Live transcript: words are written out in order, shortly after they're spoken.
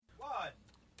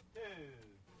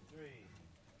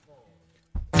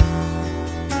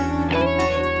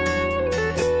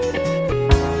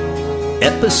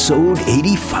episode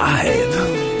 85.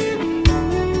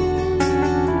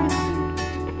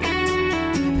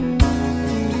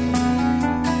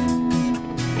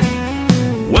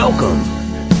 Welcome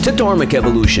to Dharmic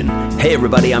Evolution. Hey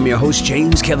everybody, I'm your host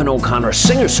James Kevin O'Connor,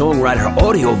 singer-songwriter,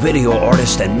 audio-video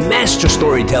artist, and master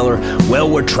storyteller. Well,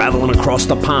 we're traveling across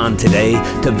the pond today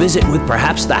to visit with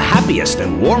perhaps the happiest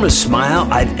and warmest smile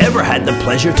I've ever had the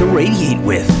pleasure to radiate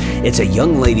with. It's a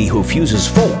young lady who fuses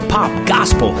folk, pop,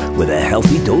 gospel with a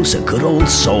healthy dose of good old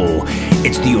soul.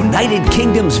 It's the United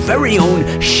Kingdom's very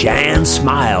own Shan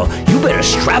Smile. You better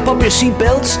strap up your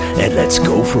seatbelts and let's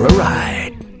go for a ride.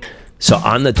 So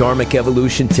on the Dharmic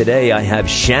Evolution today, I have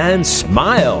Shan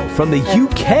Smile from the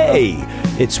UK.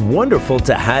 It's wonderful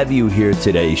to have you here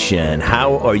today, Shan.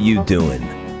 How are you doing?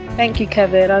 Thank you,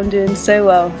 Kevin. I'm doing so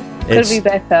well. Could be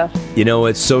better. You know,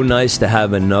 it's so nice to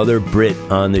have another Brit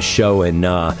on the show. And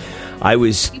I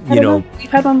was,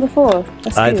 You've had one before.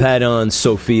 I've had on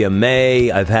Sophia May.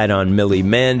 I've had on Millie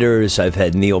Manders. I've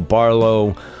had Neil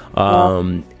Barlow.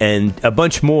 And a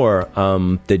bunch more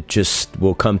that just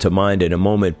will come to mind in a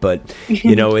moment. But,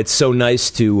 it's so nice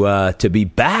to be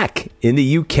back in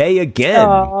the UK again.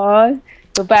 Aww,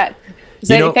 we're back.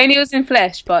 So if only it was in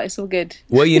flesh, but it's all good.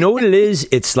 Well, you know what it is?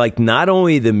 It's like not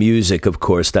only the music, of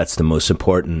course, that's the most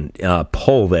important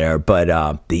pull there, but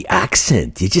the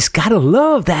accent. You just got to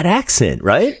love that accent,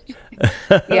 right?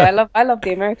 Yeah, I love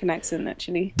the American accent,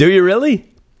 actually. Do you really?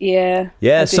 Yeah.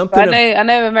 Yeah, I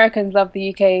know Americans love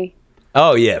the UK.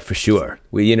 Oh yeah, for sure.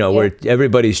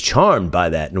 Everybody's charmed by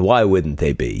that, and why wouldn't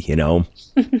they be?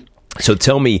 So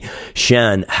tell me,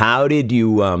 Shan, how did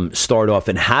you start off,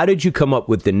 and how did you come up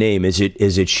with the name? Is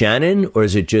it Shannon, or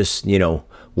is it just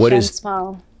what Shan is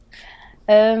Smile?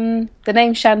 The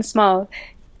name Shan Smile.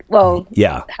 Well,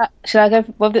 yeah. Should I go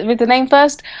with the name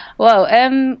first? Well,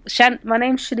 my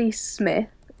name's Shanice Smith,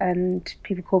 and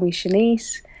people call me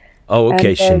Shanice. Oh,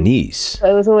 okay, Shanice.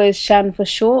 It was always Shan for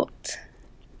short.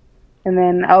 And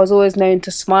then I was always known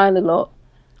to smile a lot.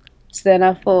 So then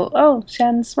I thought,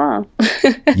 Shan Smile.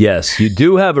 Yes, you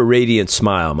do have a radiant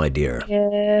smile, my dear.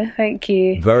 Yeah, thank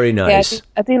you. Very nice. Yeah,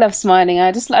 I do love smiling.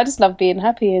 I just love being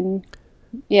happy and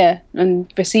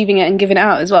receiving it and giving it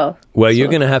out as well. Well, you're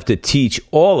going to have to teach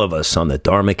all of us on the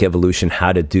Dharmic Evolution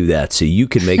how to do that so you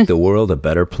can make the world a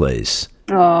better place.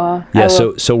 Oh, yeah.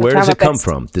 So where does it come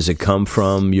from? Does it come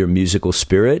from your musical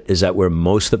spirit? Is that where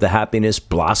most of the happiness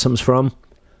blossoms from?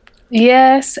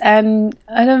 Yes, and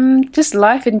just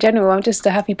life in general. I'm just a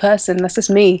happy person. That's just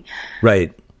me.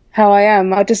 Right. How I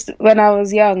am. When I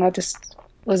was young, I just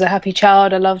was a happy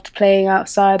child. I loved playing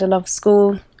outside. I loved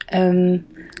school. And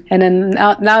then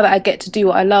now that I get to do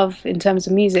what I love in terms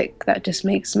of music, that just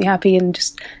makes me happy. And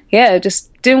just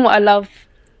doing what I love,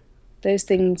 those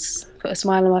things put a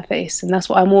smile on my face, and that's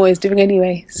what I'm always doing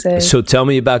anyway. So tell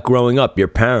me about growing up. Your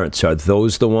parents, are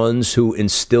those the ones who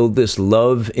instilled this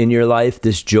love in your life,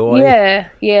 this joy?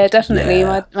 Yeah, definitely.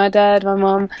 Yeah. My dad, my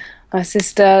mom, my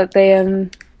sister, they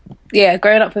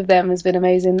growing up with them has been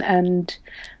amazing. And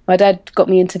my dad got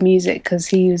me into music because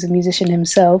he was a musician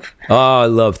himself. Oh, I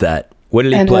love that. What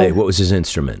did he play? What was his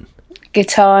instrument?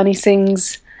 Guitar, and he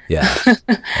sings. Yeah.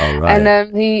 All right.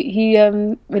 And he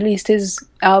released his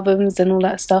albums and all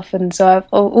that stuff, and so I've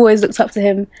always looked up to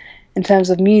him in terms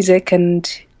of music. And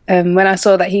when I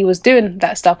saw that he was doing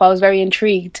that stuff, I was very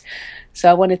intrigued. So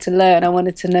I wanted to learn, I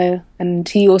wanted to know, and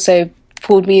he also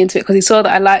pulled me into it because he saw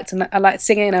that I liked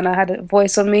singing and I had a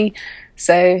voice on me.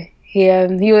 So he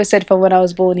always said from when I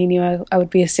was born he knew I would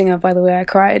be a singer by the way I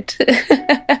cried.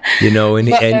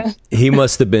 And he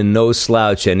must have been no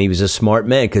slouch, and he was a smart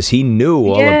man because he knew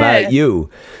all about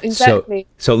you. Exactly.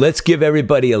 So let's give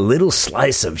everybody a little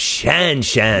slice of Shan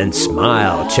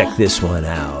Smile. Check this one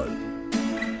out.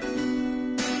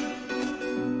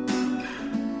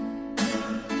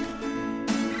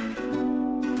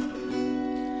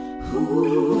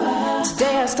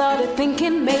 Today I started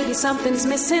thinking maybe something's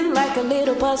missing, like a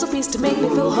little puzzle piece to make me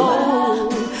feel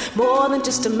whole. More than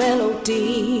just a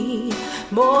melody,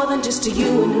 more than just a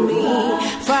you and me.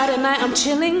 Friday night I'm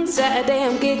chilling, Saturday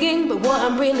I'm gigging, but what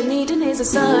I'm really needing is a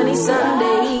sunny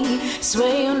Sunday.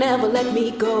 Swear you'll never let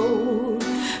me go.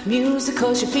 Music,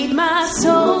 'cause you feed my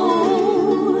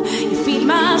soul, you feed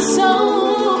my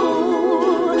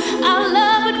soul. I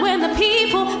love it when the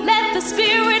people let the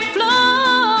spirit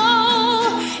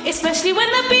flow, especially when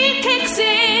the beat kicks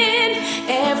in,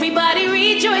 everybody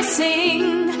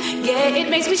rejoicing. Yeah, it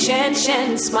makes me Shan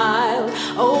smile.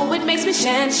 Oh, it makes me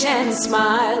Shan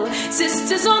smile.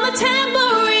 Sisters on the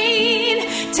tambourine,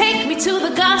 take me to the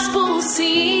gospel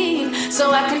scene,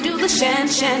 so I can do the Shan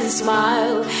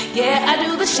smile. Yeah, I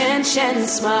do the Shan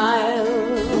smile.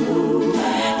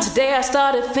 Today I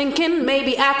started thinking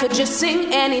maybe I could just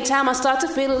sing anytime I start to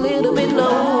feel a little bit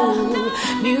low.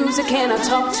 Music, can I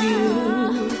talk to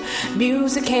you?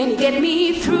 Music, can you get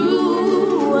me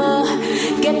through?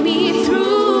 Get me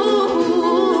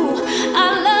through. I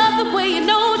love the way you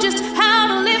know just how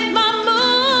to lift my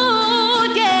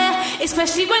mood, yeah.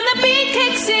 Especially when the beat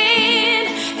kicks in,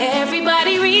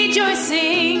 everybody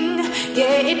rejoicing.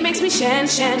 Yeah, it makes me Shan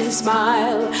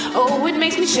smile. Oh, it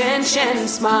makes me Shan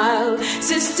smile.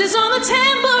 Sisters on the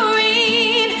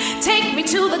tambourine, take me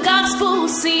to the gospel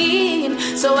scene,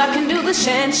 so I can do the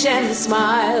Shan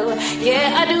smile.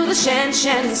 Yeah, I do the Shan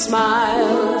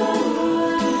smile.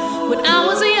 When I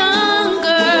was a young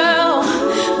girl,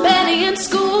 barely in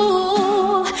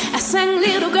school, I sang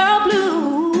Little Girl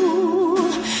Blue,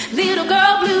 Little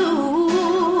Girl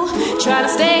Blue. Try to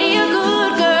stay a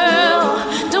good girl,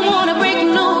 don't wanna break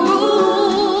no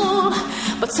rule,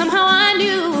 but somehow I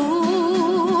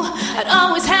knew I'd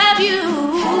always have you,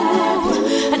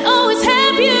 I'd always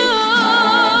have you,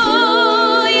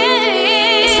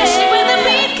 yeah. Especially when the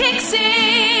beat kicks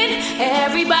in,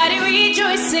 everybody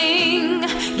rejoicing.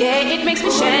 Yeah, it makes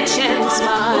me Shan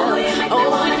smile.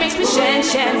 Oh, it makes me Shan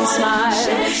smile.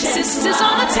 Sisters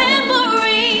on the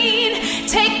tambourine,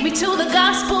 take me to the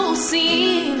gospel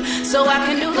scene, so I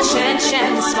can do the Shan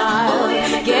smile.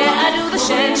 Yeah, I do the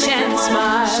Shan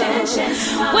smile.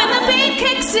 When the beat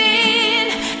kicks in,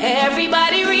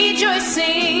 everybody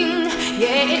rejoicing.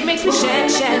 Yeah, it makes me Shan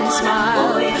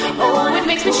smile. Oh, it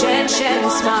makes me Shan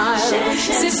smile.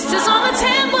 Sisters on the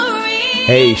tambourine.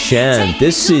 Hey Shan,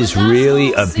 this is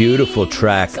really a beautiful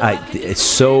track. It's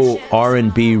so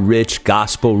R&B rich,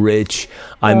 gospel rich.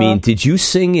 I mean, did you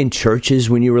sing in churches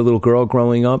when you were a little girl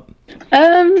growing up?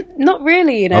 Not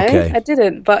really, Okay. I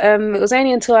didn't. But it was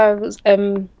only until I was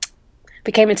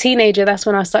became a teenager that's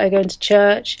when I started going to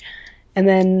church, and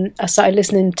then I started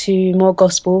listening to more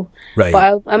gospel. Right.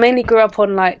 But I mainly grew up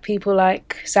on like people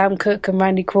like Sam Cooke and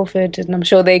Randy Crawford, and I'm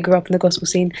sure they grew up in the gospel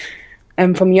scene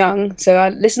from young. So I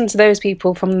listened to those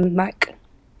people from like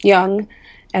young,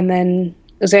 and then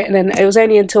it was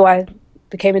only until I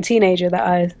became a teenager that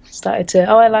I started to,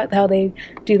 I like how they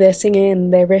do their singing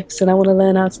and their riffs, and I want to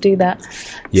learn how to do that.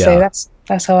 Yeah. So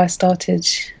that's how I started.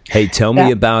 Hey, tell me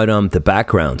about the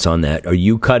backgrounds on that. Are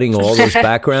you cutting all those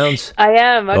backgrounds? I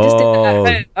am. I just did that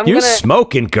at home. You're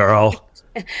smoking, girl.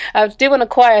 I do want a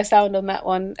choir sound on that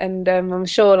one, and I'm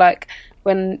sure like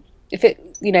when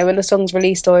the song's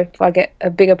released, or if I get a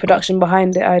bigger production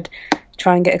behind it, I'd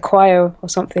try and get a choir or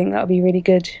something. That would be really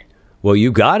good. Well,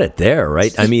 you got it there,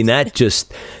 right? I mean, that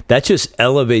just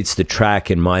elevates the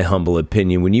track, in my humble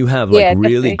opinion. When you have like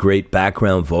really great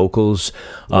background vocals,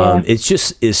 it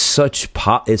just is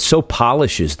it so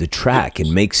polishes the track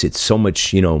and makes it so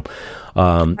much, I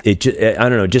don't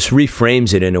know, just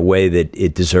reframes it in a way that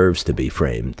it deserves to be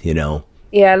framed,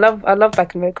 Yeah, I love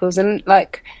backing vocals, and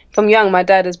like from young, my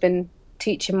dad has been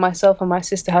teaching myself and my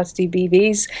sister how to do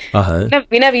BBs.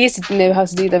 We never used to know how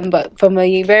to do them, but from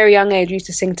a very young age we used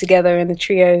to sing together in a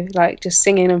trio, like just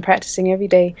singing and practicing every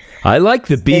day. I like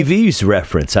the BVs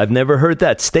reference. I've never heard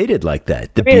that stated like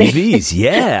that. The really? BVs,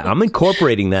 yeah. I'm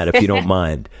incorporating that if you don't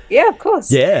mind. Yeah, of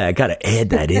course. Yeah, I gotta add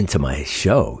that into my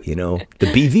show, the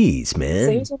BVs,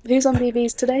 man. So who's on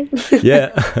BVs today?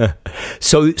 Yeah.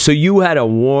 So you had a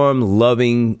warm,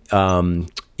 loving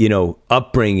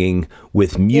upbringing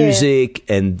with music,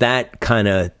 and that kind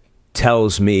of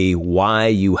tells me why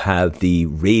you have the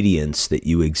radiance that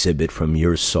you exhibit from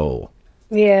your soul.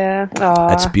 Yeah. Aww.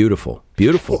 That's beautiful.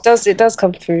 Beautiful. It does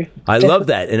come through. I love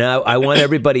that. And I want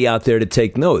everybody out there to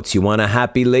take notes. You want a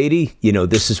happy lady?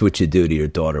 This is what you do to your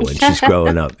daughter when she's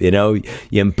growing up. You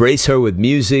embrace her with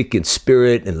music and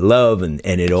spirit and love, and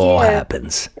it all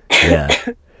happens. Yeah.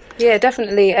 Yeah,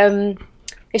 definitely.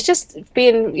 It's just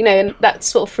being, that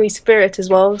sort of free spirit as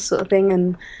well, sort of thing.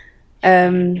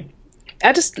 And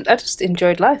I just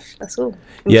enjoyed life. That's all.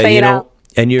 And yeah,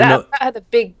 and that had a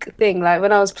big thing. Like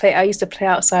when I used to play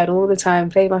outside all the time,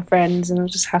 play with my friends, and I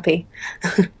was just happy.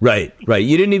 Right.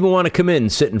 You didn't even want to come in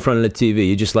and sit in front of the TV.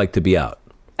 You just like to be out.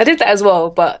 I did that as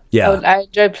well, but I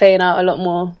enjoyed playing out a lot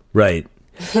more. Right.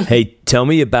 Hey, tell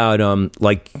me about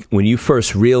like when you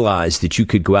first realized that you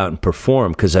could go out and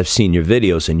perform, because I've seen your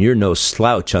videos and you're no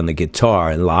slouch on the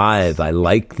guitar and live. I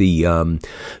like the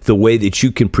way that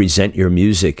you can present your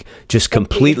music just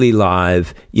completely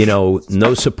live, no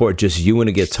support, just you and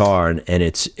a guitar, and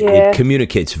it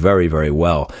communicates very, very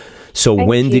well. So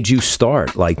when did you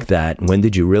start like that? When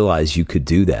did you realize you could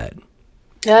do that?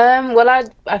 Well,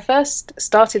 I first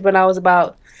started when I was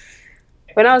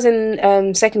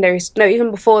in secondary, no,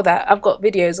 even before that. I've got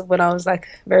videos of when I was like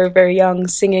very, very young,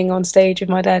 singing on stage with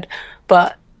my dad.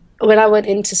 But when I went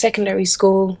into secondary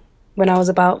school, when I was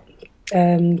about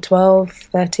 12,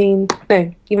 13,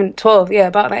 no, even 12, yeah,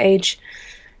 about that age,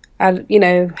 I,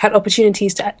 had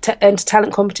opportunities to enter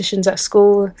talent competitions at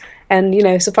school. And,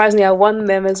 surprisingly, I won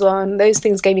them as well. And those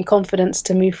things gave me confidence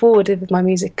to move forward with my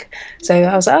music. So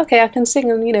I was like, okay, I can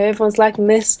sing and, everyone's liking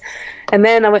this. And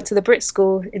then I went to the Brit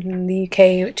School in the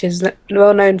UK, which is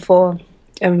well known for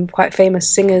quite famous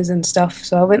singers and stuff.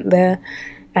 So I went there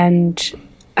and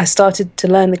I started to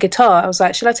learn the guitar. I was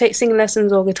like, should I take singing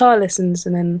lessons or guitar lessons?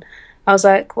 And then I was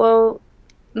like, well,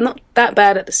 not that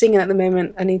bad at the singing at the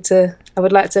moment. I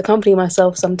would like to accompany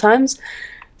myself sometimes.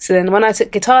 So then when I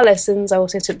took guitar lessons, I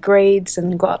also took grades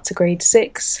and got up to grade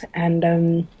 6.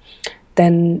 And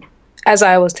then as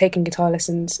I was taking guitar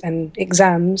lessons and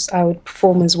exams, I would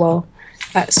perform as well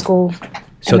at school.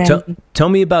 So tell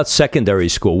me about secondary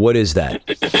school. What is that?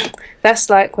 That's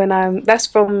like that's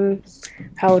from,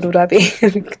 how old would I be?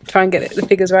 Try and get the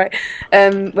figures right.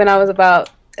 When I was about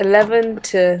 11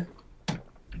 to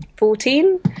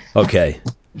 14. Okay.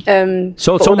 So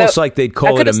it's almost like they'd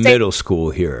call it a middle school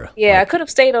here. Yeah, I could have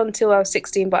stayed on until I was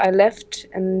 16, but I left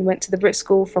and went to the Brit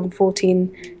School from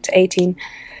 14 to 18.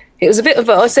 It's a bit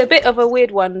of a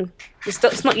weird one.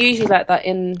 It's not usually like that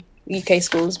in UK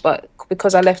schools, but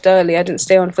because I left early, I didn't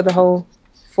stay on for the whole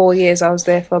 4 years. I was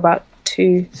there for about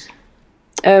 2.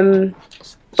 But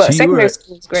secondary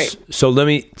school is great. So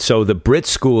the Brit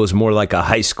School is more like a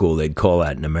high school, they'd call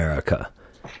that in America.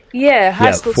 Yeah,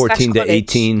 high school 14 to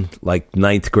 18, like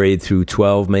 9th grade through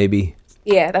 12, maybe.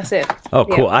 Yeah, that's it. Oh,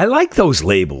 cool. Yeah. I like those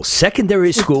labels.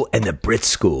 Secondary school and the Brit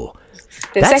School.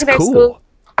 That's cool.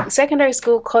 Secondary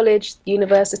school, college,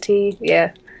 university,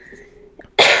 yeah.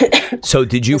 So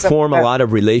did you form a lot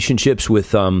of relationships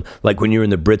with, like when you were in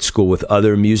the Brit School, with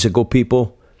other musical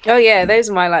people? Oh, yeah. Those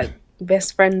are my,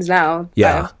 best friends now.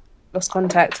 Yeah. I lost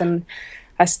contact, and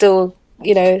I still...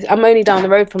 I'm only down the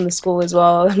road from the school as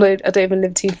well. I don't even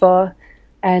live too far.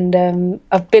 And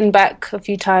I've been back a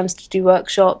few times to do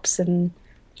workshops, and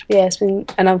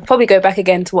and I'll probably go back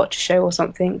again to watch a show or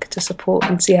something to support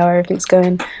and see how everything's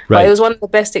going. Right. But it was one of the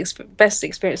best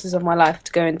experiences of my life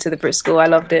to go into the Brit School. I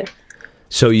loved it.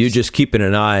 So you're just keeping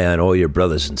an eye on all your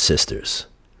brothers and sisters.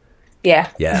 Yeah.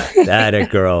 Yeah, that a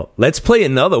girl. Let's play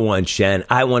another one, Shan.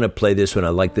 I want to play this one. I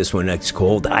like this one. It's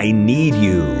called I Need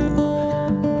You.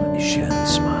 Shan,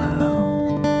 smile.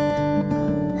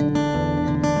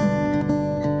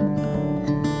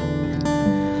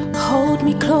 Hold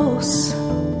me close,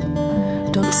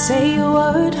 don't say a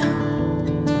word.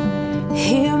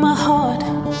 Hear my heart,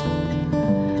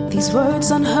 these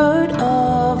words unheard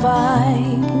of. I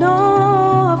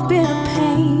know I've been a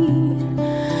pain,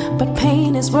 but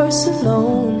pain is worse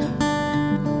alone.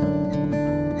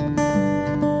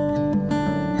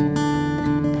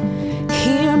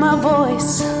 Hear my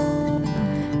voice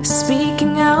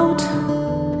speaking out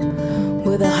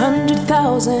with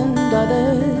 100,000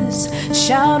 others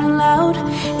shouting loud.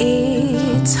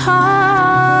 It's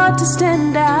hard to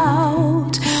stand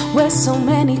out where so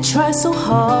many try so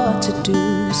hard to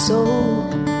do so.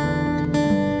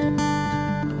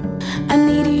 I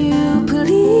need you,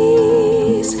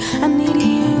 please. I need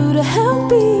you to help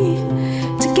me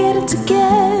to get it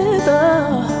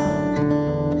together.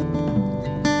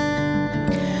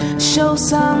 Show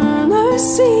some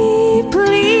mercy,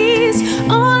 please.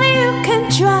 Only you can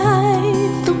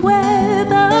drive the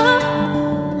weather.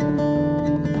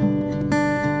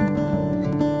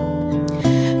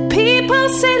 People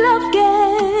say love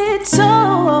gets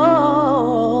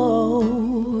old,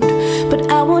 but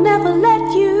I will never let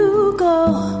you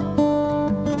go.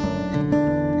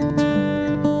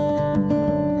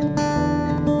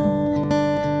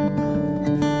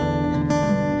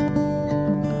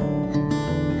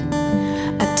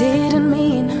 I didn't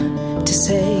mean to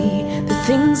say the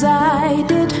things I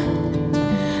did.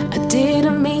 I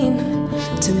didn't mean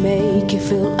to make you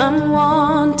feel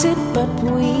unwanted, but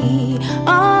we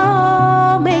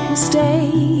all make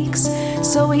mistakes,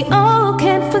 so we all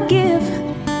can forgive,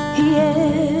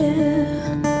 yeah.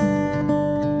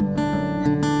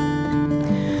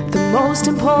 The most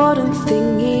important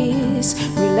thing is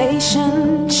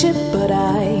relationship, but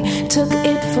I took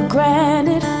it for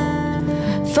granted.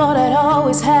 Thought I'd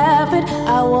always have it.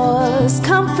 I was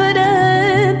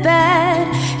confident that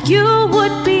you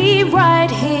would be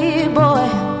right here, boy.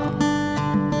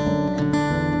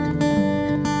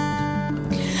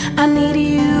 I need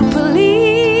you,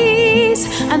 please.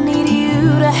 I need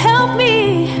you to help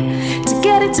me to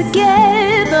get it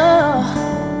together.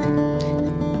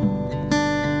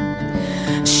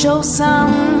 Show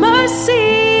some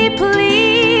mercy,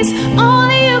 please.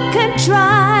 Only you can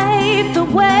drive the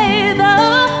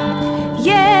weather,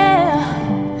 yeah.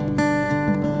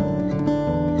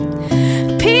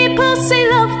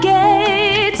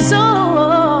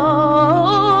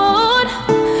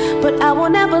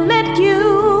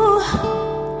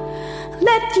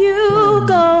 let you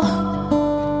go.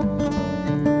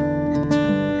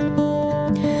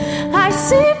 I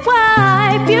see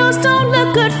why views don't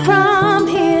look good from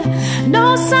here.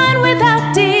 No sign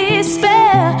without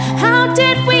despair. How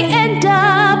did we end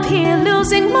up here?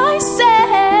 Losing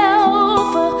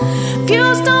myself.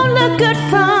 Views don't look good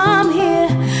from here.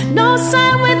 No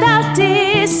sign without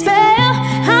despair.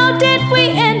 How did we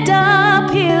end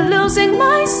up here? Losing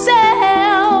myself.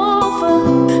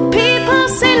 People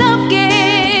say love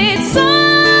gets old.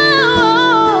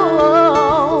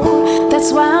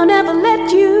 That's why I'll never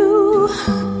let you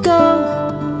go.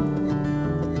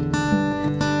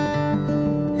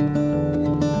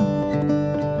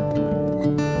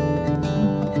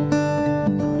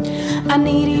 I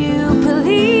need you,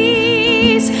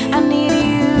 please. I need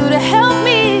you to help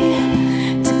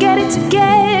me to get it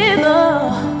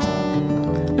together.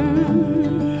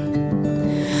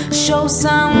 Show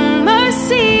some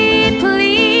mercy,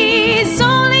 please.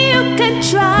 Only you can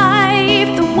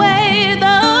drive the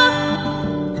weather.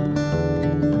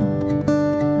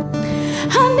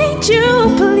 I need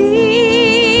you,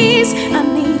 please. I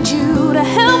need you to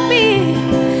help me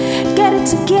get it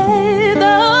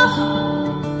together.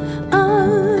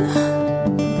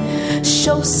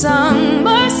 Show some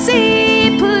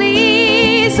mercy,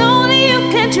 please. Only you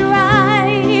can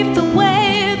drive the weather.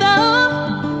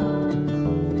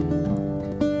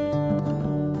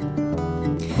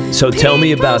 So tell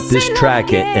me about this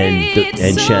track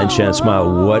and Shan Shan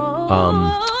Smile.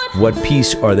 What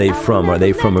piece are they from? Are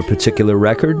they from a particular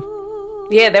record?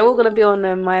 Yeah, they're all going to be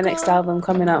on my next album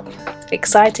coming up.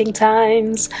 Exciting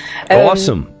times.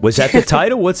 Awesome. Was that the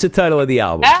title? What's the title of the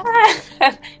album?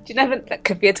 Do you know that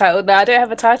could be a title? No, I don't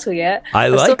have a title yet. I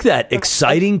like that.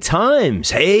 Exciting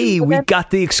times. Hey, we got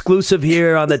the exclusive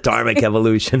here on the Dharmic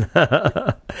Evolution. Some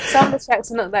of the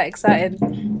tracks are not that exciting.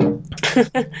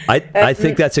 I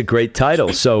think that's a great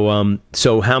title.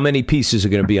 So how many pieces are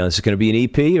going to be on? Is it going to be an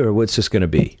EP or what's this going to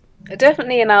be?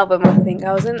 Definitely an album. I think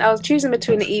I was choosing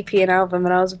between an EP and album,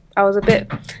 and I was a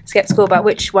bit skeptical about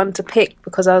which one to pick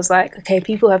because I was like, okay,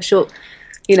 people have short,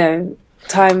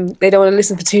 time. They don't want to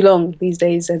listen for too long these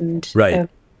days, and right.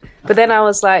 But then I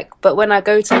was like, but when I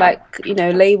go to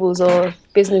labels or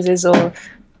businesses or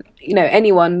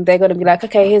anyone, they're going to be like,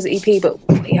 okay, here's an EP, but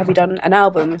have you done an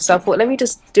album? So I thought, let me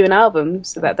just do an album,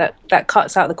 so that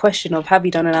cuts out the question of have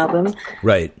you done an album,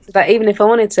 right? So that even if I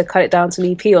wanted to cut it down to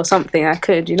an EP or something, I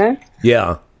could,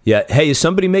 Yeah. Hey, is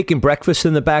somebody making breakfast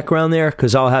in the background there?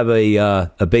 Because I'll have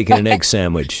a bacon and egg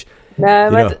sandwich.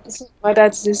 No, my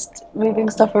dad's just moving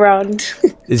stuff around.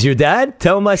 Is your dad?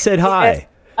 Tell him I said hi. Yes,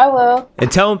 I will.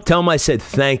 And tell him I said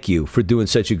thank you for doing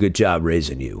such a good job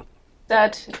raising you.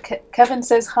 Dad, Kevin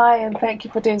says hi and thank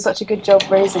you for doing such a good job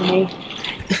raising me.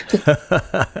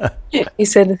 He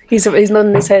said he's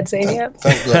nodding his head saying yeah.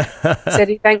 He said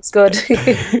he thanks God.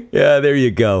 Yeah, there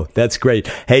you go. That's great.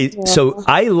 Hey, yeah. So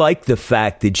I like the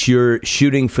fact that you're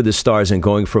shooting for the stars and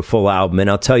going for a full album, and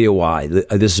I'll tell you why.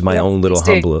 This is my own little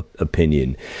humble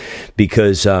opinion,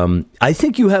 because I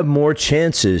think you have more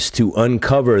chances to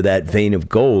uncover that vein of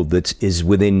gold that is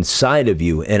within inside of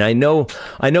you. And I know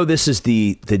this is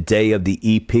the day of the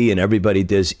EP, and everybody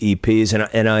does EPs,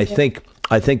 and I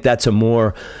think that's a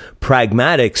more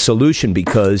pragmatic solution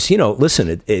because,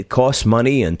 listen, it costs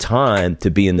money and time to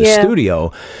be in the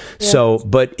studio. Yeah. So,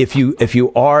 but if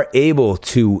you are able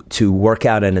to work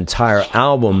out an entire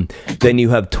album, then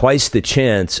you have twice the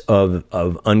chance of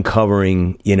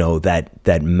uncovering,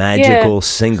 that magical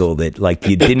single that like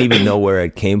you didn't even know where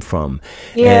it came from.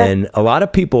 Yeah. And a lot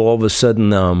of people all of a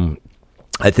sudden,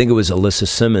 I think it was Alyssa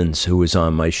Simmons who was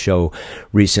on my show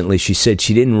recently. She said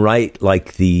she didn't write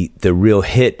like the real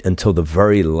hit until the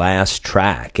very last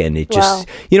track, and it just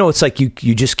it's like you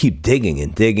just keep digging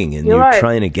and you're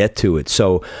trying to get to it.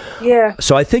 So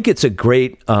so I think it's a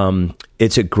great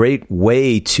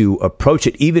way to approach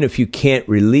it, even if you can't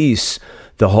release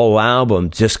the whole album.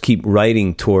 Just keep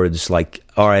writing towards like,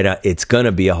 all right, it's going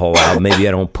to be a whole album. Maybe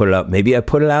I don't put it up. Maybe I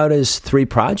put it out as 3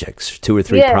 projects, 2 or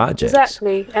 3 projects.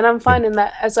 Exactly. And I'm finding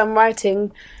that as I'm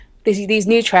writing these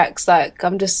new tracks, like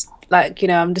I'm just like,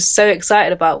 I'm just so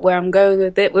excited about where I'm going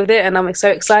with it. And I'm so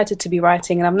excited to be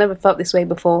writing, and I've never felt this way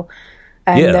before.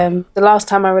 And the last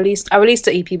time I released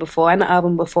an EP before and an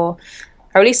album before.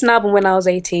 I released an album when I was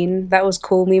 18. That was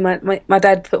cool. My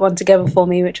dad put one together for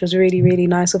me, which was really, really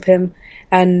nice of him.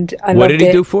 And I loved it. What did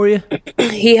he do for you?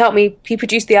 He helped me. He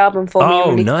produced the album for me.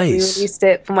 Oh, nice. We released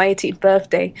it for my 18th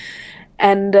birthday.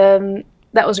 And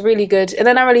that was really good. And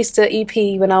then I released an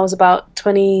EP when I was about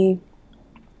 21.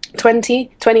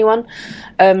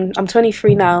 I'm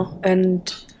 23 now.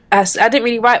 And I didn't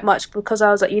really write much because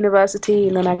I was at university,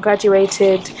 and then I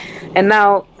graduated, and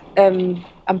now I'm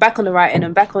back on the writing.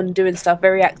 I'm back on doing stuff,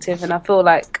 very active, and I feel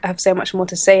like I have so much more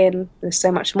to say, and there's so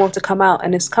much more to come out,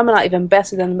 and it's coming out even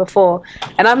better than before.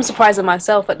 And I'm surprising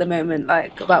myself at the moment,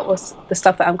 like about what's the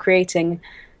stuff that I'm creating,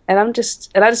 and I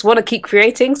just want to keep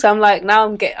creating. So I'm like,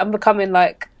 now I'm becoming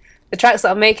like the tracks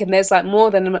that I'm making. There's like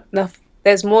more than enough.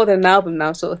 There's more than an album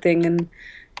now, sort of thing, and.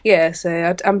 Yeah,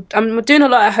 so I'm doing a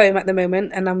lot at home at the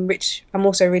moment, and I'm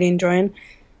also really enjoying.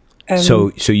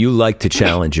 So you like to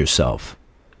challenge yourself?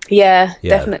 Yeah,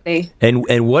 definitely.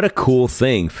 And what a cool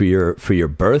thing for your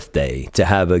birthday to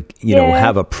have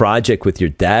have a project with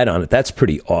your dad on it. That's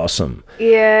pretty awesome.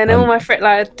 Yeah, and all my friends,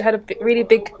 like, I had a really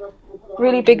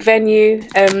big venue.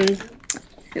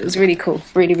 It was really cool,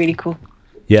 really cool.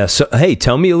 Yeah. So hey,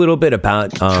 tell me a little bit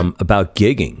about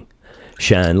gigging.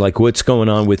 Shan, like what's going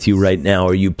on with you right now?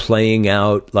 Are you playing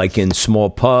out like in small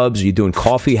pubs? Are you doing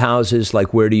coffee houses?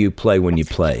 Like where do you play when you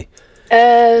play?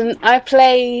 I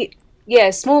play,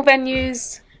 small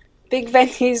venues, big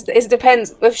venues. It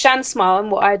depends. With Shan Smile and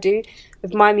what I do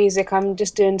with my music, I'm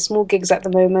just doing small gigs at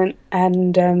the moment.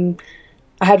 And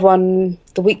I had one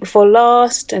the week before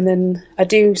last, and then I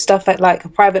do stuff at like a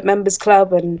private members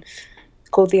club and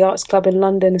called the Arts Club in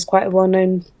London. It's quite a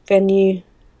well-known venue.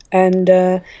 And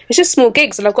it's just small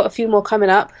gigs, and I've got a few more coming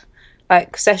up,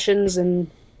 like sessions and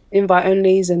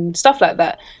invite-onlys and stuff like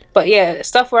that. But yeah,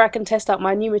 stuff where I can test out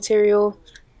my new material.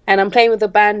 And I'm playing with a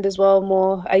band as well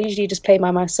more. I usually just play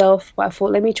by myself, but I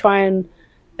thought, let me try and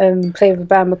play with a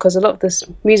band, because a lot of this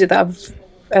music that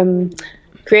I've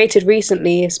created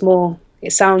recently it will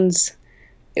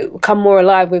come more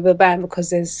alive with a band, because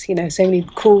there's, so many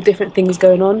cool different things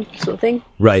going on, sort of thing.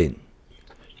 Right.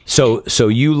 So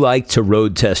you like to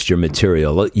road test your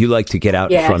material. You like to get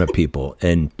out in front of people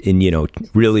and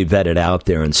really vet it out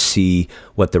there and see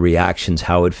what the reactions,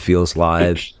 how it feels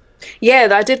live. Yeah,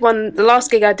 I did one. The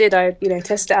last gig I did, I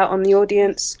tested it out on the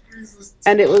audience,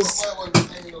 and it was.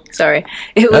 Sorry,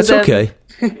 it was. That's okay.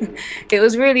 It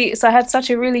was really. So I had such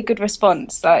a really good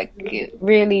response. Like it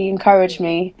really encouraged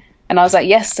me. And I was like,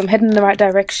 yes, I'm heading in the right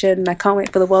direction. I can't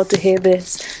wait for the world to hear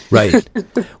this. Right.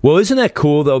 Well, isn't that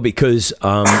cool, though? Because,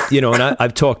 and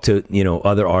I've talked to,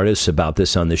 other artists about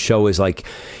this on the show, is like,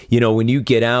 when you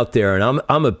get out there, and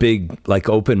I'm a big, like,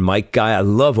 open mic guy. I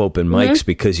love open mics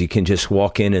because you can just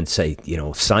walk in and say,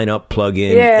 sign up, plug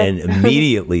in, and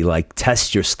immediately, like,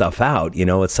 test your stuff out.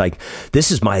 It's like,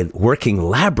 this is my working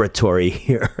laboratory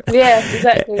here. Yeah,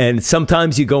 exactly. And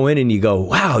sometimes you go in and you go,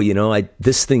 wow,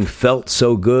 this thing felt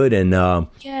so good.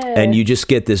 And you just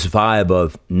get this vibe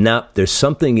of, there's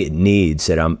something it needs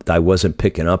that I wasn't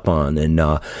picking up on. And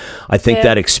I think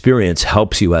that experience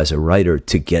helps you as a writer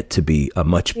to get to be a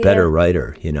much better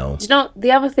writer,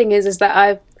 The other thing is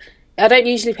that I don't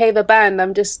usually play with a band.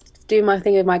 I'm just doing my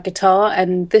thing with my guitar.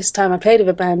 And this time I played with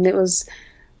a band. It was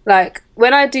like,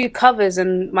 when I do covers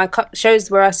and my shows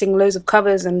where I sing loads of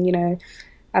covers and,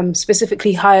 I'm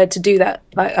specifically hired to do that.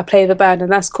 Like I play with a band,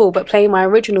 and that's cool. But playing my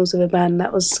originals with a band,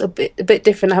 that was a bit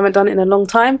different. I haven't done it in a long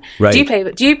time. Right. Do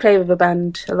you play with a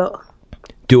band a lot?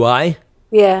 Do I?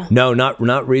 Yeah. No, not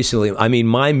recently. I mean,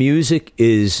 my music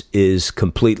is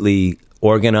completely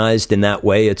organized in that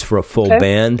way. It's for a full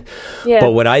band. Yeah.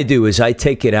 But what I do is I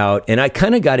take it out, and I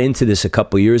kind of got into this a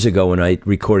couple years ago when I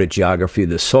recorded Geography of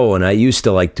the Soul, and I used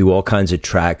to like do all kinds of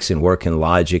tracks and work in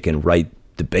Logic and write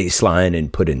the bass line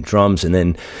and put in drums. And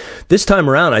then this time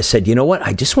around I said, you know what,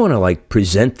 I just want to like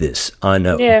present this on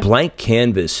a blank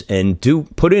canvas and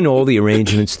put in all the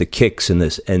arrangements, the kicks and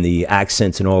the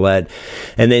accents and all that,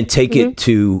 and then take it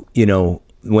to,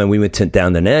 when we went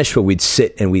down to Nashville, we'd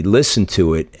sit and we'd listen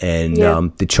to it, and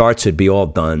the charts would be all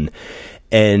done,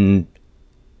 and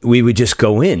we would just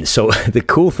go in. So the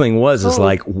cool thing was, is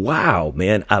like, wow,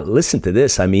 man, I listened to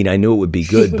this. I mean, I knew it would be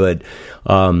good, but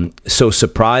so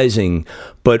surprising.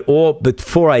 But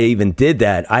before I even did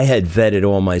that, I had vetted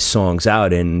all my songs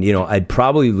out, and I'd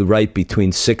probably write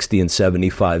between 60 and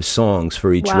 75 songs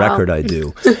for each record I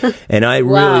do. And I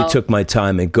really took my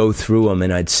time and go through them,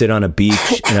 and I'd sit on a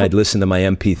beach and I'd listen to my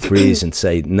MP3s and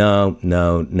say, no,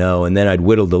 and then I'd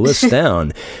whittle the list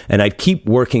down, and I'd keep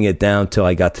working it down till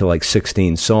I got to like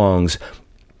 16 songs.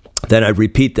 Then I'd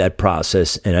repeat that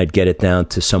process, and I'd get it down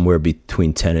to somewhere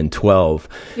between 10 and 12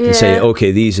 and say,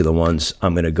 okay, these are the ones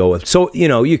I'm going to go with. So,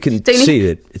 you can see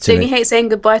it. Don't you hate saying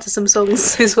goodbye to some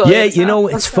songs as well? Yeah,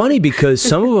 it's funny because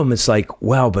some of them, it's like,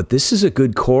 wow, but this is a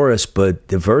good chorus, but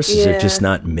the verses are just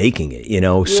not making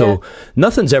it, So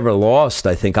nothing's ever lost.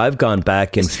 I think I've gone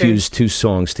back and fused two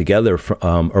songs together,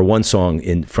 or one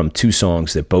song from two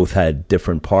songs that both had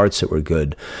different parts that were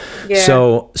good. Yeah.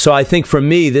 So I think for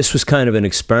me, this was kind of an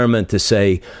experiment compliment to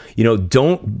say,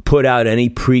 don't put out any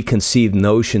preconceived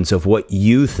notions of what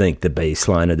you think the bass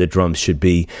line of the drums should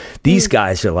be. These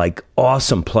guys are like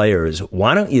awesome players.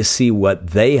 Why don't you see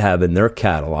what they have in their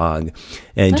catalog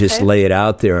and just lay it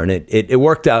out there? And it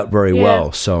worked out very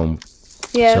well. So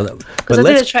yeah, because I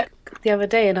did a track the other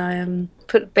day and I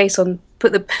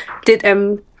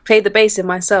played the bass in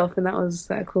myself, and that was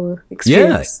that cool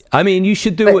experience. Yeah, I mean, you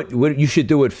should do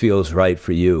what feels right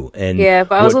for you. And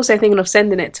but I was also thinking of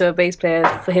sending it to a bass player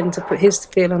for him to put his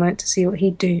feel on it to see what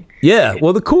he'd do. Yeah,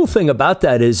 well, the cool thing about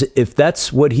that is if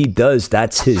that's what he does,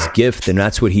 that's his gift, and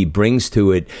that's what he brings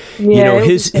to it.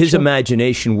 His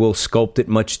imagination will sculpt it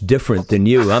much different than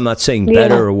you. I'm not saying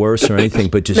better or worse or anything,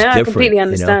 but just different. I completely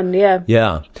understand.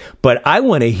 Yeah, but I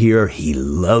want to hear "He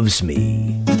Loves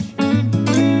Me."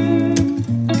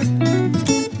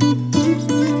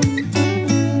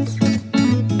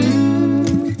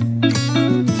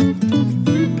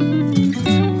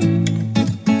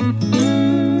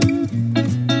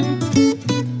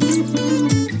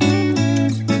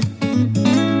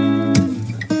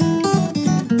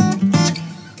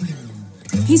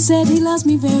 He said he loves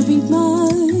me very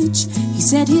much. He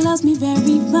said he loves me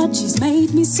very much. He's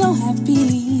made me so happy.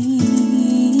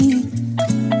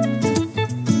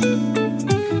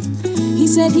 He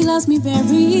said he loves me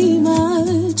very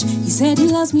much. He said he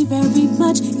loves me very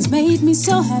much. He's made me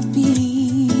so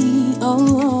happy.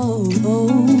 Oh, oh, oh.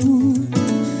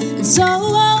 And so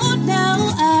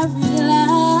now I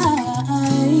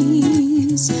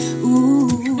realize, ooh,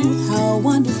 how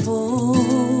wonderful.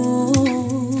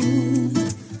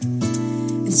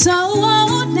 So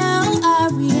now I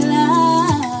realize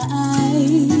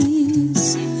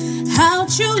how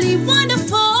truly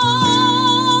wonderful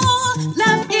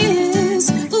love is.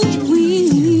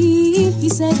 Ooh-wee. He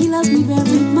said he loves me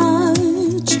very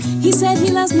much. He said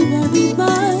he loves me very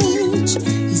much.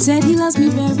 He said he loves me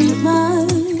very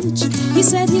much. He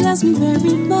said he loves me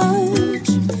very much.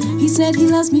 He said he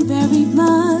loves me very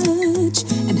much.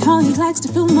 And how he likes to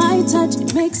feel my touch,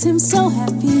 it makes him so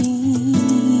happy.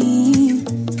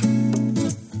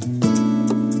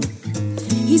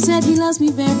 He said he loves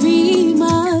me very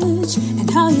much, and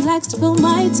how he likes to feel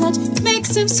my touch, it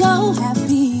makes him so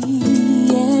happy,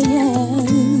 yeah.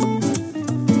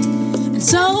 And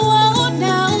so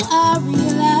now I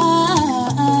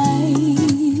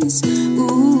realize,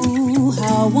 ooh,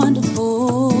 how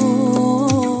wonderful.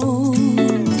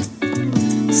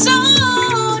 So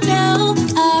now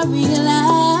I realize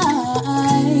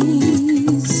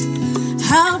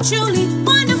how truly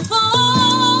wonderful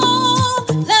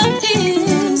love is.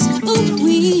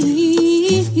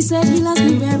 He said he loves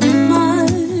me very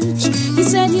much. He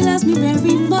said he loves me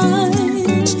very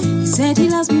much. He said he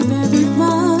loves me very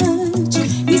much.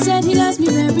 He said he loves me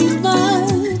very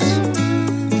much.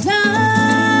 La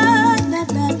la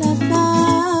la la la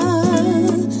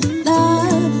la la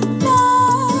la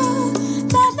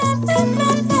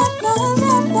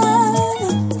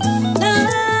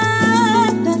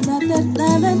la la la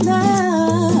la la.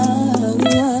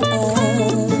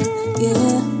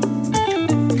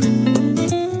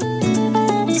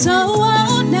 So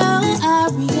now I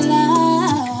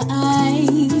realize,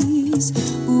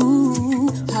 ooh,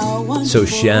 how wonderful. So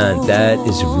Shan, that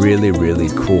is really, really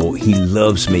cool. He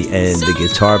loves me, and the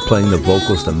guitar playing, the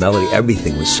vocals, the melody,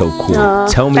 everything was so cool.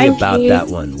 Tell me about that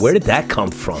one. Where did that come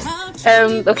from?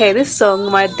 Okay, this song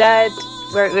my dad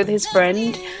wrote with his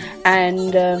friend,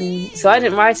 and so I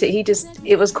didn't write it.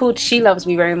 It was called "She Loves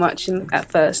Me Very Much" at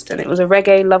first, and it was a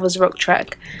reggae lovers rock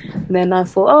track. And then I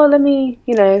thought, let me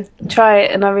try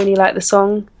it, and I really liked the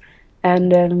song,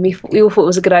 and we all thought it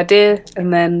was a good idea.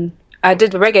 And then I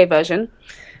did the reggae version,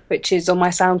 which is on my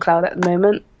SoundCloud at the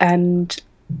moment. And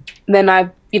then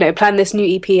I planned this new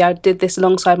EP. I did this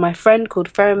alongside my friend called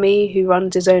Fermi, who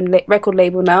runs his own record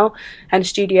label now and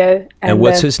studio. And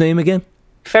what's his name again?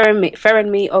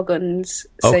 Fermi Oggins.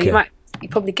 So okay. you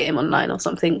probably get him online or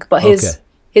something. But his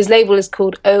label is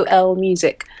called OL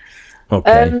Music.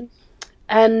 Okay.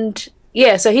 And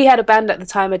yeah, so he had a band at the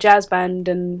time, a jazz band,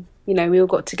 and we all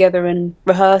got together and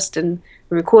rehearsed and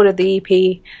recorded the EP.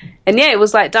 And yeah, it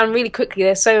was done really quickly.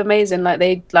 They're so amazing.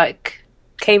 They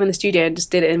came in the studio and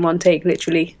just did it in one take,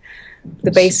 literally.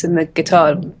 The bass and the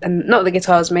guitar, and not the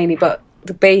guitars mainly, but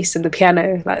the bass and the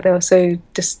piano, they were so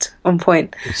just on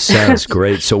point. It sounds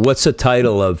great. So what's the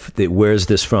title of where's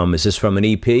this from? Is this from an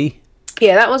EP?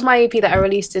 Yeah, that was my EP that I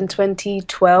released in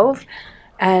 2012.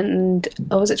 And,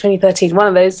 or was it 2013? One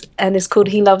of those. And it's called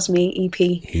He Loves Me EP.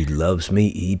 He Loves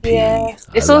Me EP. Yeah.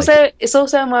 It's also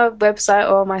on my website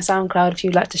or on my SoundCloud if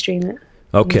you'd like to stream it.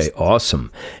 Okay,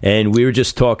 awesome. And we were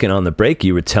just talking on the break.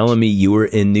 You were telling me you were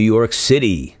in New York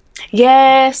City.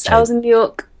 Yes, I was in New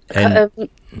York And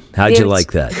how'd you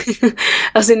like that?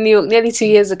 I was in New York nearly 2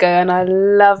 years ago, and I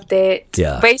loved it.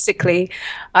 Yeah. Basically,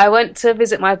 I went to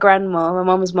visit my grandma, my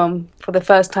mum's mum, for the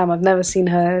first time. I've never seen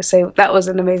her, so that was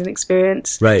an amazing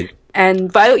experience. Right.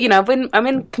 But I'm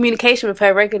in communication with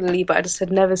her regularly, but I just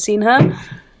had never seen her.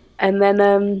 And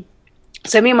then,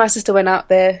 so me and my sister went out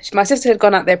there. My sister had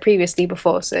gone out there previously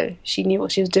before, so she knew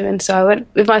what she was doing. So I went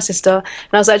with my sister,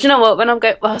 and I was like, you know what? When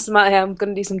whilst I'm out here, I'm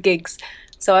going to do some gigs.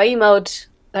 So I emailed,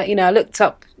 I looked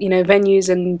up, venues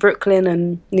in Brooklyn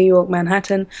and New York,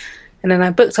 Manhattan, and then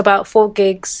I booked about 4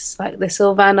 gigs, like the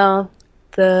Sylvana,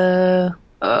 I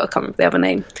can't remember the other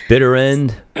name. Bitter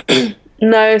End.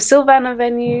 No, Sylvana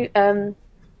venue.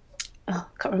 I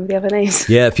can't remember the other names.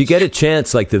 Yeah, if you get a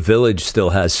chance, like the Village still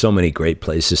has so many great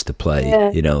places to play.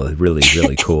 Yeah. Really,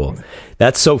 really cool.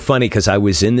 That's so funny because I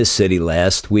was in the city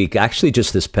last week, actually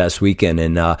just this past weekend,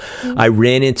 and I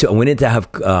went in to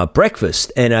have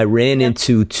breakfast, and I ran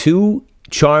into 2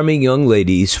 charming young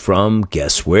ladies from,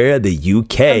 guess where, the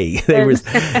UK.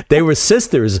 They were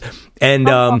sisters, and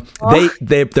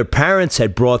their parents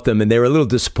had brought them, and they were a little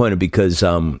disappointed because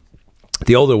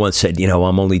the older one said,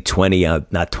 I'm only 20,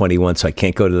 not 21, so I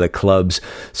can't go to the clubs.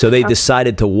 So they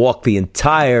decided to walk the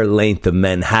entire length of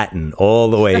Manhattan all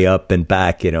the way up and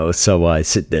back, So I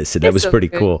said that was pretty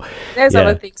cool. There's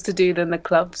other things to do than the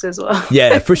clubs as well.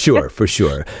 Yeah, for sure.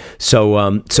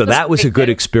 So that was a good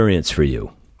experience for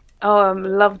you. Oh, I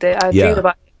loved it. I dreamed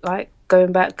about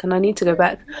going back, and I need to go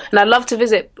back. And I'd love to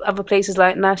visit other places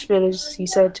like Nashville, as you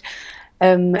said,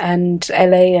 and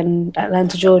LA and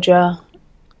Atlanta, Georgia.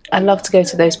 I'd love to go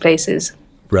to those places.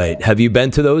 Right. Have you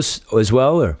been to those as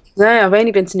well? Or? No, I've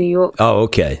only been to New York. Oh,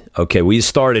 okay. We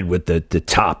started with the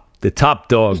top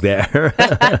dog there.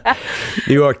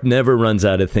 New York never runs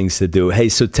out of things to do. Hey,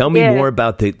 so tell me more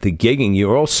about the gigging.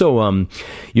 You're also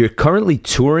you're currently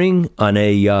touring on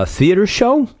a theater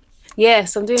show?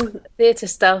 Yes, I'm doing theatre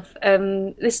stuff.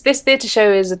 This theatre show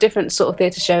is a different sort of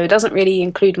theatre show. It doesn't really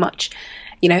include much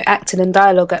acting and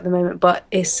dialogue at the moment, but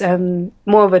it's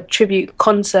more of a tribute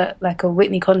concert, like a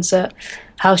Whitney concert,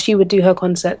 how she would do her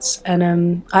concerts.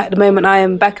 And at the moment I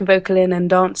am backing vocaling and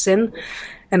dancing,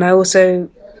 and I also,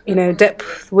 dep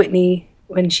Whitney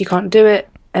when she can't do it.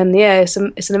 And it's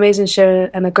an amazing show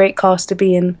and a great cast to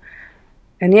be in.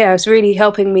 And it's really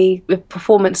helping me with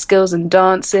performance skills and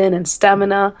dancing and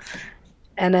stamina,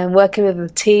 and then working with the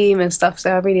team and stuff.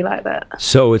 So I really like that.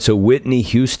 So it's a Whitney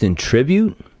Houston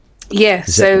tribute? Yeah.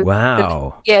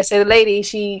 Wow. So the lady,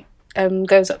 she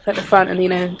goes up at the front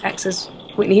and, acts as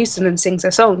Whitney Houston and sings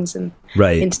her songs and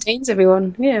entertains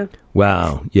everyone. Yeah.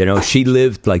 Wow. She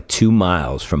lived like 2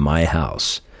 miles from my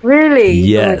house. Really?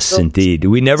 Yes, indeed.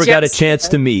 We never got a chance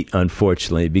to meet,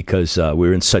 unfortunately, because we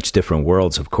were in such different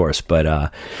worlds, of course.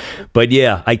 But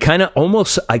yeah, I kind of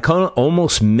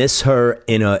almost miss her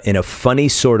in a funny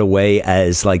sort of way,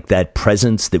 as like that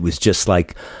presence that was just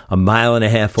like a mile and a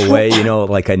half away.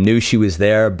 Like I knew she was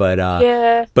there, but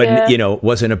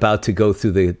wasn't about to go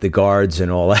through the guards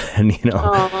and all that.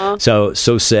 And, so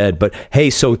sad. But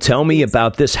hey, so tell me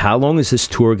about this. How long is this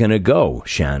tour going to go,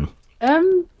 Shan?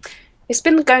 It's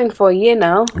been going for a year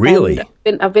now. Really?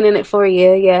 I've been in it for a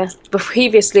year, yeah. But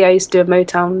previously I used to do a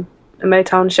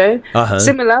Motown show.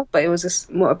 Similar, but it was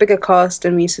a bigger cast,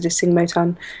 and we used to just sing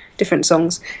Motown, different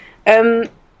songs. But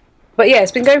yeah,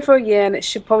 it's been going for a year, and it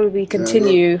should probably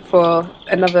continue for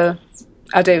another,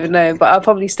 I don't even know, but I'll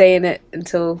probably stay in it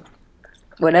until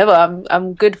whenever.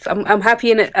 I'm good. I'm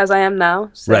happy in it as I am now.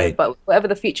 So, right. But whatever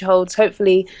the future holds,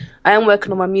 hopefully I am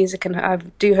working on my music, and I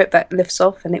do hope that lifts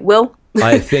off, and it will.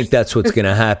 I think that's what's going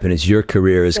to happen, is your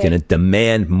career is going to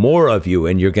demand more of you,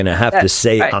 and you're going to have to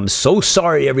say, right. I'm so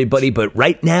sorry, everybody, but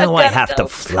right now I have to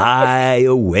fly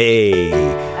away.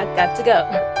 I got to go.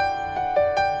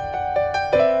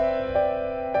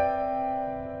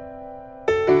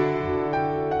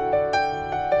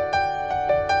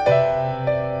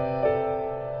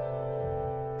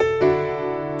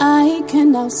 I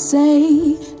can now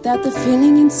say that the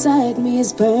feeling inside me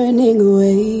is burning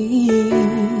away.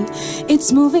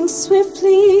 It's moving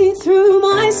swiftly through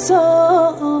my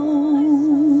soul.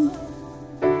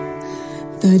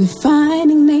 The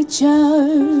defining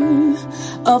nature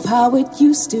of how it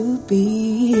used to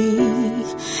be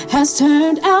has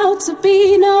turned out to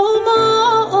be no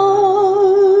more.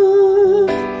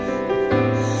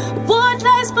 What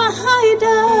lies behind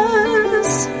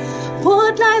us?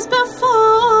 What lies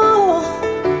before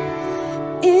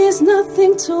is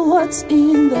nothing to what's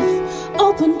in the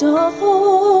open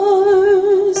doors.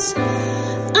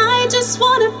 I just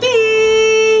wanna be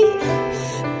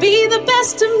the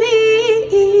best of me.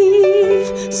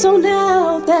 So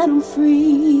now that I'm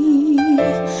free,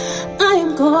 I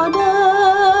am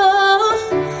gonna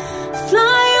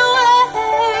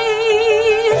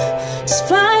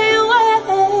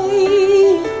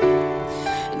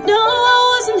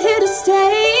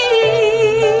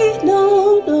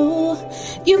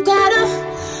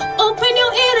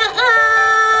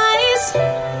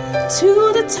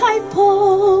type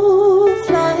of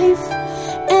life,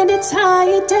 and it's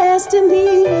higher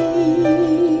destiny.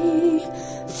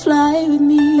 Fly with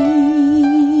me.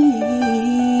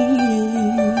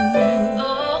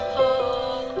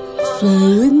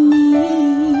 Fly with me.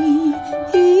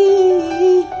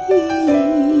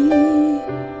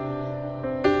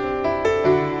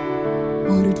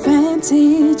 What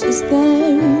advantage is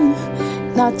there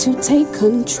not to take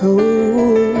control?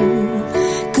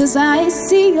 'Cause I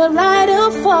see a light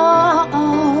afar.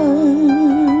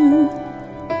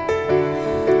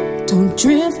 Don't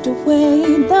drift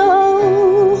away,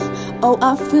 no. Oh,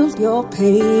 I feel your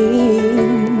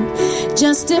pain.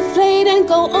 Just deflate and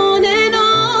go on and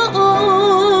on.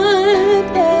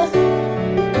 Yeah.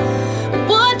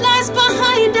 What lies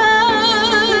behind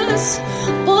us?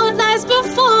 What lies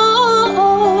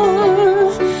before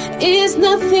is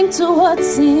nothing to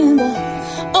what's in the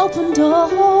open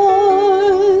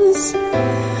doors.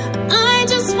 I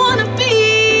just wanna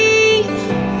be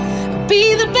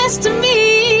the best of me.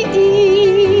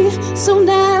 So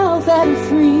now that I'm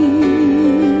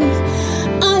free,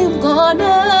 I am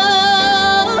gonna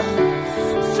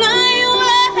fly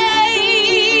away,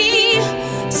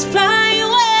 just fly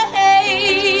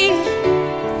away.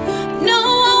 No,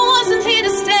 I wasn't here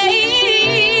to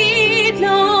stay.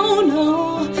 No, no,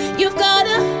 you've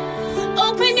gotta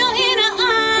open your inner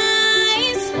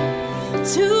eyes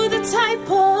to the type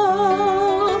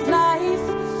of life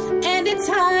and its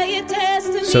higher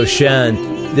destiny. So Shan,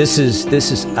 this is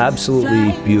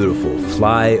absolutely beautiful.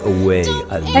 Fly Away.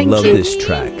 I love this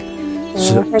track.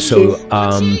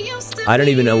 I don't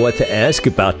even know what to ask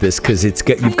about this because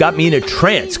you've got me in a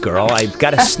trance, girl. I've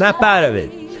got to snap out of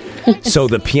it. So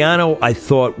the piano I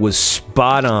thought was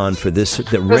spot on for this.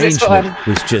 The arrangement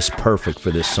was just perfect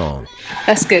for this song.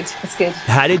 That's good. That's good.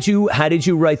 How did you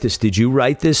write this? Did you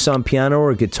write this on piano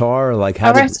or guitar? Or like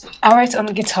I wrote it on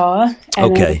the guitar.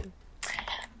 Okay.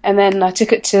 And then I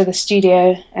took it to the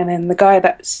studio, and then the guy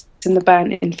that's in the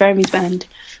band, in Fermy's band,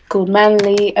 called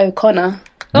Manly O'Connor.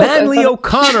 Manly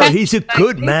O'Connor, he's a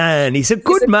good man. He's a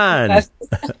good man.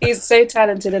 He's so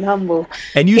talented and humble.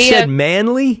 And you said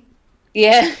Manly?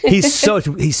 Yeah. he's such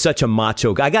a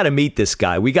macho guy. I got to meet this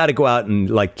guy. We got to go out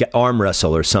and like arm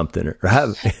wrestle or something. Or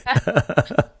have.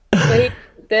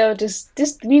 They're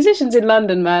just musicians in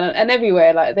London, man, and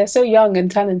everywhere. Like they're so young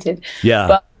and talented. Yeah.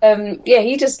 But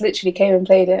he just literally came and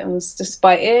played it and was just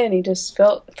by ear, and he just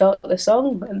felt the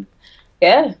song, and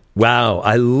yeah. Wow,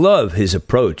 I love his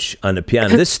approach on the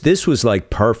piano. This was like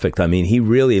perfect. I mean, he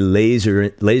really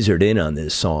lasered in on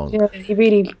this song. Yeah, he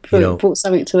really brought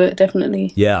something to it,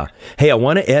 definitely. Yeah. Hey, I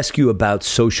want to ask you about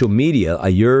social media.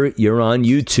 You're on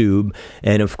YouTube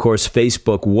and of course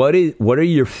Facebook. What are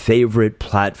your favorite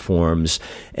platforms,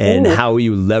 and how are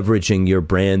you leveraging your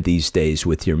brand these days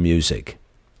with your music?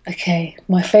 Okay,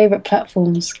 my favorite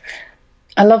platforms.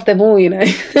 I love them all,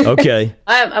 Okay.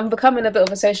 I'm becoming a bit of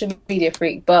a social media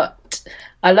freak, but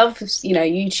I love,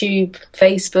 YouTube,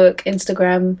 Facebook,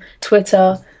 Instagram,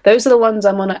 Twitter. Those are the ones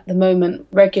I'm on at the moment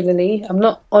regularly. I'm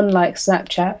not on like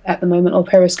Snapchat at the moment or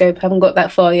Periscope. Haven't got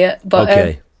that far yet,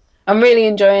 but I'm really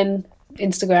enjoying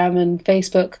Instagram and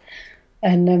Facebook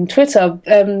and Twitter.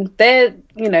 They're,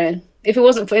 if it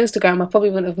wasn't for Instagram, I probably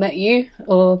wouldn't have met you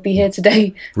or be here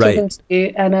today talking to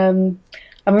you. And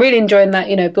I'm really enjoying that,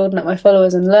 building up my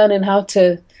followers and learning how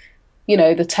to,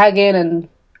 the tagging and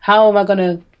how am I going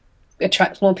to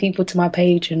attract more people to my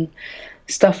page and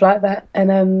stuff like that.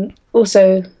 And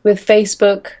also with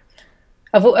Facebook,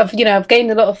 I've gained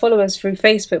a lot of followers through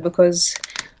Facebook because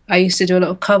I used to do a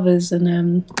lot of covers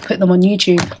and put them on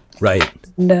YouTube. Right.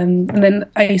 And then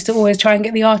I used to always try and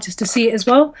get the artist to see it as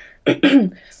well.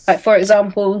 Like, for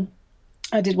example,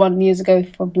 I did one years ago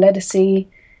from Ledisi,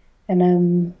 and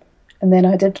then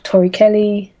I did Tori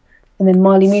Kelly, and then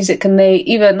Marley Music, and they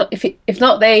even if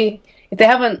they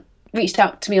haven't reached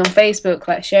out to me on Facebook,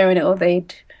 like sharing it, or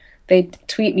they'd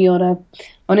tweet me on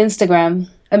Instagram.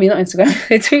 I mean, not Instagram.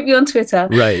 They tweet me on Twitter.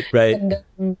 Right.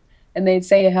 And they'd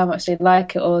say how much they'd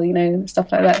like it, or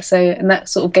stuff like that. So, and that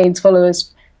sort of gains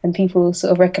followers, and people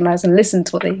sort of recognize and listen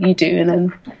to what you do, and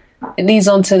then it leads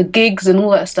on to gigs and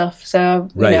all that stuff. So,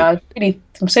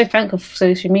 I'm so thankful for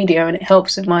social media, and it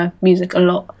helps with my music a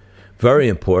lot. Very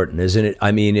important, isn't it?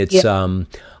 I mean, it's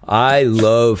I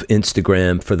love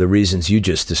Instagram for the reasons you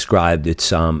just described.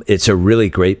 It's a really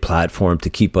great platform to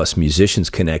keep us musicians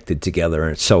connected together,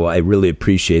 and so I really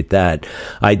appreciate that.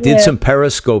 I did some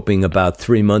periscoping about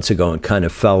 3 months ago and kind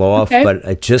of fell off, but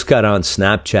I just got on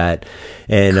Snapchat,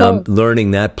 and I'm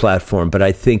learning that platform. But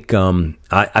I think,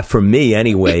 for me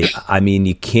anyway, I mean,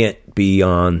 you can't be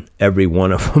on every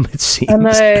one of them, it seems. I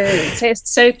know. It's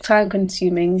so time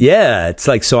consuming. Yeah, it's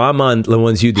like, so I'm on the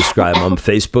ones you describe. I'm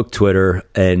Facebook, Twitter,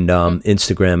 and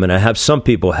Instagram, and I have some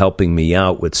people helping me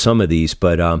out with some of these,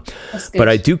 but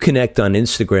I do connect on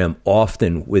Instagram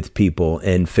often with people,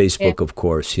 and Facebook, of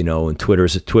course, and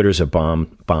Twitter's a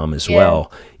bomb as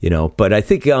well, But I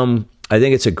think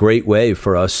it's a great way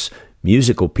for us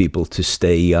musical people to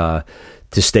stay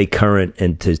current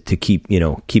and to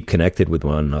keep connected with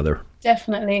one another.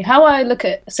 Definitely. How I look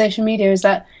at social media is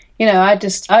that,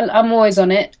 I'm always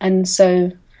on it. And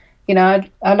so, I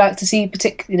like to see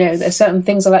there's certain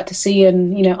things I like to see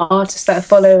and, artists that I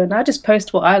follow, and I just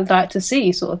post what I like to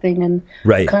see, sort of thing. And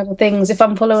kind of things. If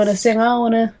I'm following a singer, I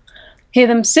want to hear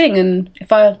them sing. And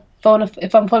if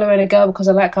I'm following a girl because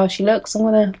I like how she looks,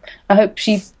 I hope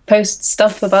she posts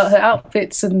stuff about her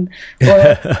outfits or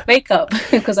her makeup,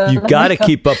 because you've got to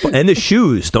keep up. And the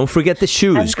shoes, don't forget the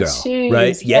shoes, girl.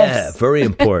 Right? Yes. Yeah, very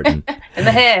important. And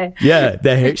the hair. Yeah,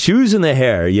 the hair, shoes and the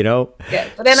hair. Yeah,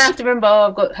 but then I have to remember,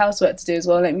 I've got housework to do as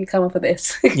well. Let me come up with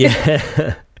this.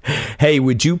 Yeah. Hey,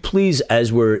 would you please,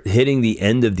 as we're hitting the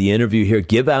end of the interview here,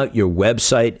 give out your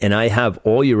website, and I have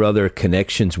all your other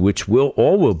connections, which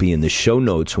will be in the show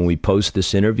notes when we post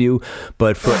this interview.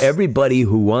 But for everybody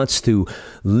who wants to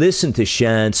listen to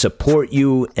Shan, support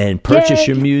you, and purchase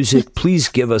your music, please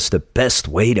give us the best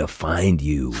way to find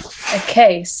you.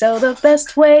 Okay, so the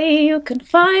best way you can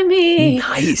find me,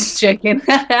 nice, joking,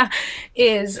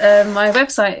 is my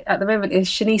website at the moment is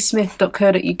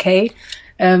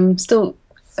shanismith.co.uk. Still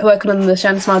working on the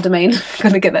Shan Smile domain.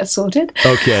 Gonna get that sorted.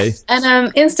 Okay.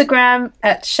 And Instagram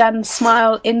at Shan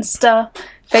Smile, Insta,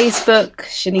 Facebook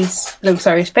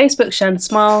Facebook Shan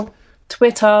Smile,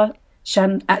 Twitter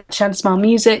at Shan Smile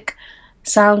Music,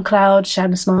 SoundCloud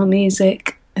Shan Smile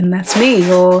Music, and that's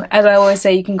me. Or as I always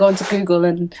say, you can go onto Google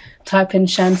and type in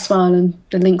Shan Smile and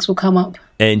the links will come up.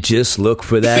 And just look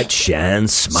for that Shan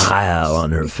smile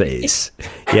on her face.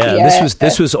 Yeah,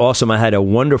 this was awesome. I had a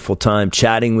wonderful time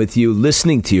chatting with you,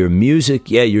 listening to your music.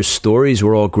 Yeah, your stories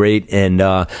were all great. And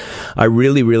I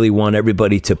really, really want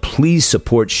everybody to please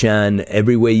support Shan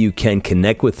every way you can.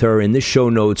 Connect with her in the show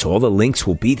notes. All the links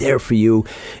will be there for you.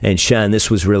 And Shan,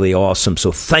 this was really awesome.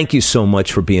 So thank you so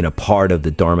much for being a part of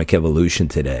the Dharmic Evolution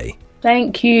today.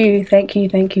 Thank you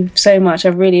so much.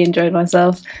 I've really enjoyed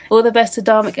myself. All the best to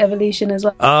Dharmic Evolution as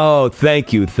well. Oh,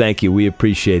 thank you. We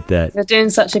appreciate that. You're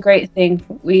doing such a great thing.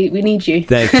 We need you.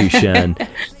 Thank you, Shan.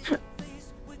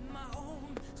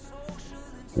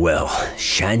 Well,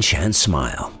 Shan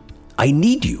smile. I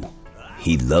need you.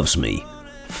 He loves me.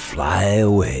 Fly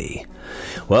away.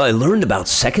 Well, I learned about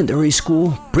secondary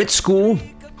school, Brit school,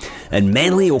 and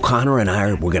Manly O'Connor and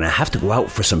I were going to have to go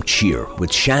out for some cheer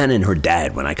with Shan and her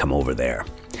dad when I come over there.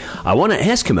 I want to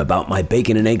ask him about my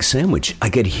bacon and egg sandwich. I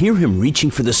could hear him reaching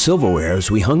for the silverware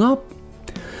as we hung up.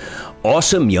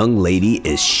 Awesome young lady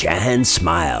is Shan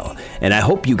Smile, and I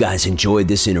hope you guys enjoyed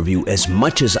this interview as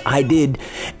much as I did,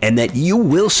 and that you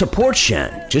will support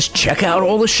Shan. Just check out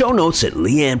all the show notes that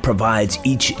Leanne provides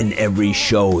each and every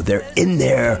show. They're in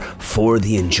there for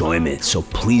the enjoyment, so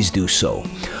please do so.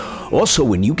 Also,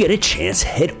 when you get a chance,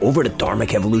 head over to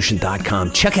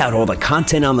dharmicevolution.com. Check out all the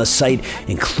content on the site,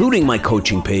 including my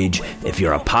coaching page. If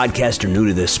you're a podcaster new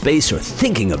to this space or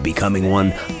thinking of becoming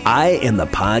one, I am the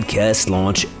podcast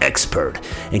launch expert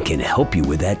and can help you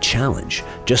with that challenge.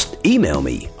 Just email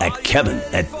me at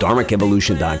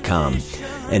kevin@dharmicevolution.com.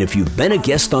 And if you've been a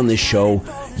guest on this show,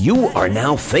 you are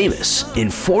now famous in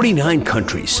 49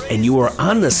 countries, and you are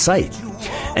on the site.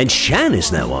 And Shan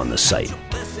is now on the site.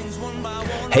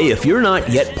 Hey, if you're not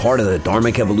yet part of the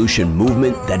Dharmic Evolution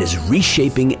movement that is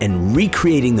reshaping and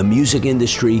recreating the music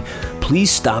industry,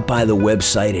 please stop by the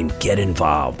website and get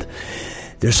involved.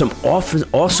 There's some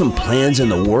awesome plans in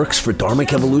the works for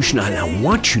Dharmic Evolution, and I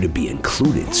want you to be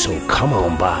included, so come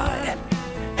on by.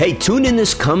 Hey, tune in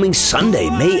this coming Sunday,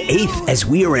 May 8th, as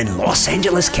we are in Los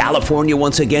Angeles, California,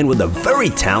 once again with a very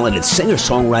talented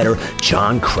singer-songwriter,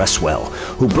 John Cresswell,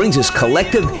 who brings his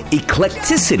collective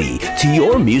eclecticity to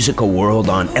your musical world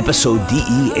on episode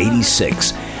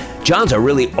DE86. John's a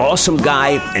really awesome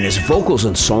guy, and his vocals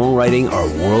and songwriting are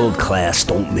world-class.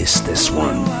 Don't miss this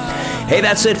one. Hey,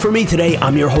 that's it for me today.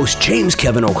 I'm your host, James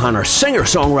Kevin O'Connor, singer,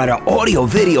 songwriter, audio,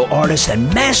 video artist,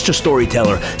 and master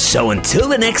storyteller. So until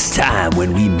the next time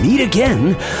when we meet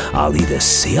again, I'll either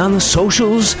see you on the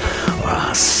socials or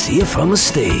I'll see you from the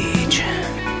stage. Yeah,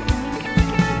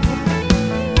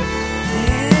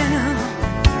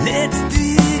 let's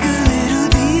dig a little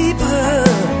deeper.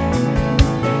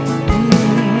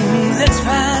 Let's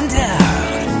find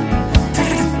out.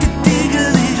 Dig a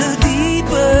little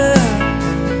deeper.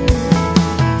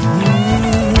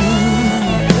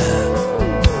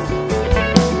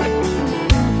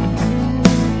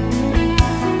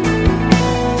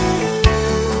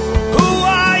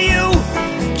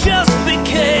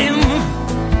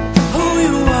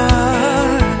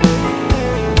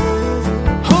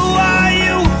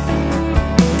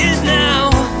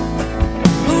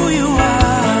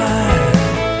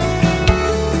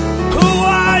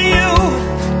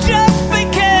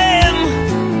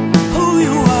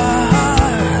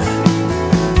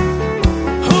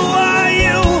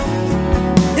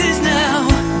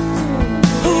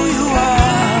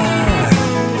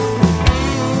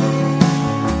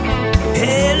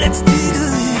 Let's dig